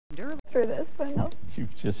reminder through this, Wendall.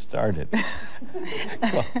 You've just started.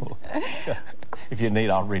 If you need,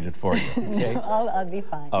 I'll read it for you. Okay? No, I'll be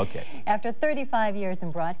fine. Okay. After 35 years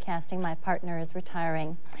in broadcasting, my partner is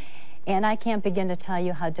retiring, and I can't begin to tell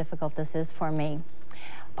you how difficult this is for me.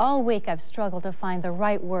 All week I've struggled to find the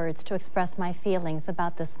right words to express my feelings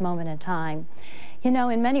about this moment in time. You know,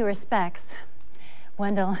 in many respects,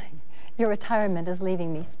 Wendall, your retirement is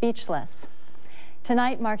leaving me speechless.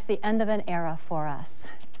 Tonight marks the end of an era for us,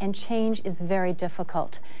 and change is very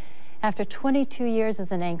difficult. After 22 years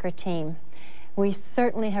as an anchor team, we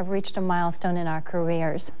certainly have reached a milestone in our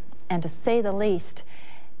careers, and to say the least,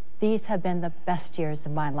 these have been the best years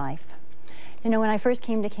of my life. You know, when I first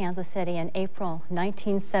came to Kansas City in April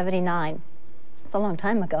 1979, it's a long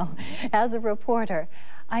time ago, as a reporter,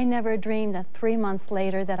 I never dreamed that 3 months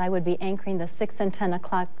later that I would be anchoring the 6 and 10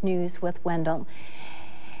 o'clock news with Wendall.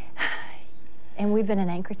 And we've been an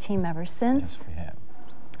anchor team ever since. Yes, we have.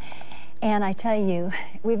 And I tell you,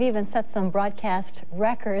 we've even set some broadcast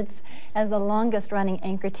records as the longest running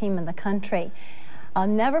anchor team in the country. I'll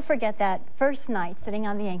never forget that first night sitting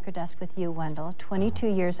on the anchor desk with you, Wendall, 22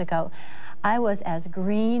 years ago. I was as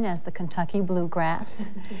green as the Kentucky bluegrass,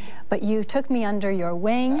 but you took me under your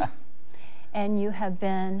wing, and you have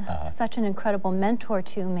been such an incredible mentor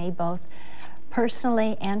to me, both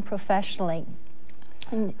personally and professionally.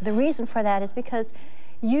 And the reason for that is because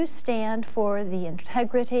you stand for the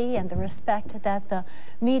integrity and the respect that the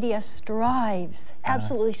media strives,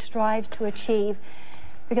 absolutely strives to achieve,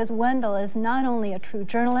 because Wendall is not only a true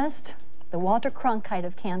journalist, the Walter Cronkite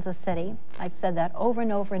of Kansas City. I've said that over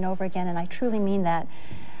and over and over again, and I truly mean that.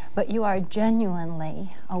 But you are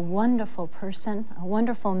genuinely a wonderful person, a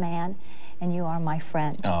wonderful man, and you are my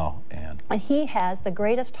friend. Oh, and he has the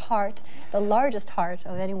greatest heart, the largest heart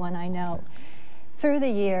of anyone I know. Through the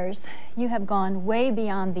years, you have gone way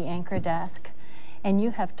beyond the anchor desk, and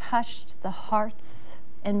you have touched the hearts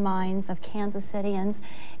and minds of Kansas Cityans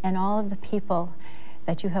and all of the people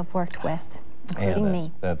that you have worked with, including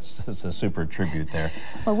me. That's a super tribute there.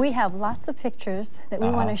 Well, we have lots of pictures that we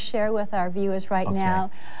want to share with our viewers right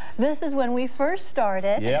now. This is when we first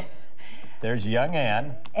started. Yep. There's young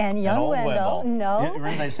Ann. And young Wendall. No. Yeah,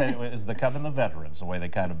 remember they said it was the Cub and the Veterans, the way they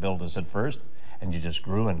kind of built us at first. And you just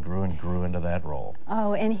grew and grew and grew into that role.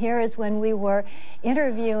 Oh, and here is when we were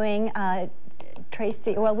interviewing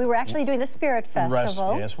Tracy. Well, we were actually doing the Spirit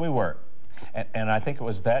Festival. Yes, we were. And I think it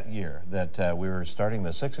was that year that we were starting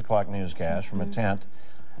the 6 o'clock newscast from a tent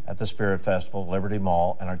at the Spirit Festival, Liberty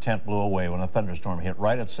Mall, and our tent blew away when a thunderstorm hit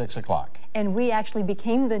right at 6 o'clock. And we actually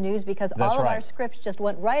became the news because all of our scripts just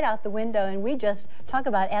went right out the window, and we just talk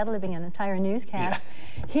about ad-libbing an entire newscast.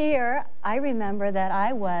 Yeah. Here, I remember that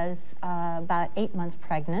I was about 8 months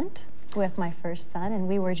pregnant with my first son, and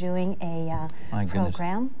we were doing a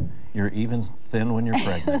program. You're even thin when you're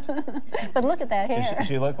pregnant. But look at that hair.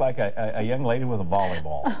 She looked like a young lady with a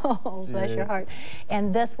volleyball. Oh, bless your heart.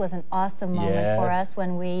 And this was an awesome moment for us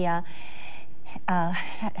when we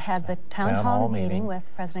had the town hall meeting with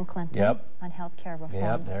President Clinton on health care reform.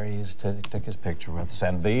 Yep, there he is, took his picture with us.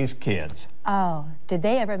 And these kids. Oh, did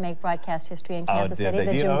they ever make broadcast history in Kansas City?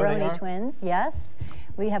 The Jimbroni twins, yes.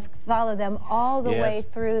 We have followed them all the way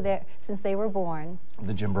through there since they were born.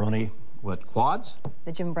 The Jimbroni, what, quads?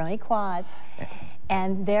 The Jimbroni quads.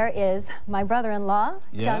 And there is my brother-in-law,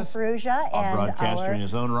 John Ferrugia. A broadcaster in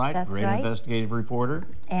his own right, great investigative reporter.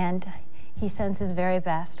 And he sends his very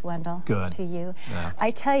best, Wendall, to you. Yeah.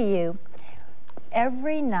 I tell you,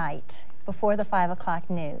 every night before the 5 o'clock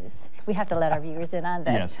news, we have to let our viewers in on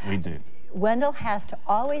this. Yes, we do. Wendall has to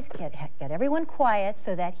always get everyone quiet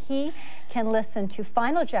so that he can listen to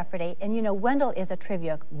Final Jeopardy. And you know, Wendall is a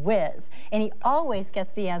trivia whiz, and he always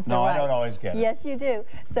gets the answer right. No, I don't always get it. Yes, you do.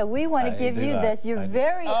 So we want to give you this, your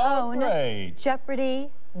very own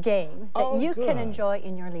Jeopardy game that you can enjoy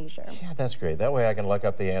in your leisure. Yeah, that's great. That way I can look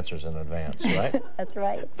up the answers in advance, right? That's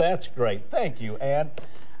right. That's great. Thank you, Ann.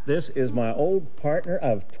 This is my old partner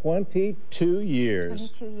of 22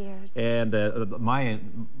 years. 22 years.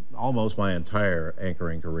 And almost my entire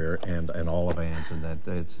anchoring career and all of Ann's, and that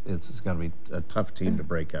it's going to be a tough team to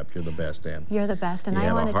break up. You're the best, Ann. You're the best, and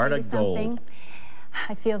I want to tell you something.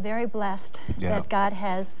 I feel very blessed that God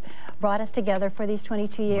has brought us together for these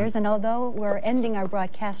 22 years, and although we're ending our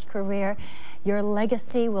broadcast career, your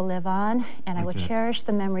legacy will live on, and I will cherish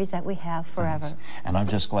the memories that we have forever. Thanks. And I'm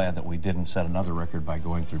just glad that we didn't set another record by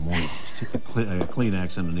going through more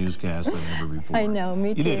Kleenex in the newscast than ever before. I know,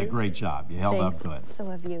 me too. You did a great job. You held up good. So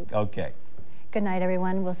have you. Okay. Good night,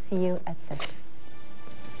 everyone. We'll see you at 6.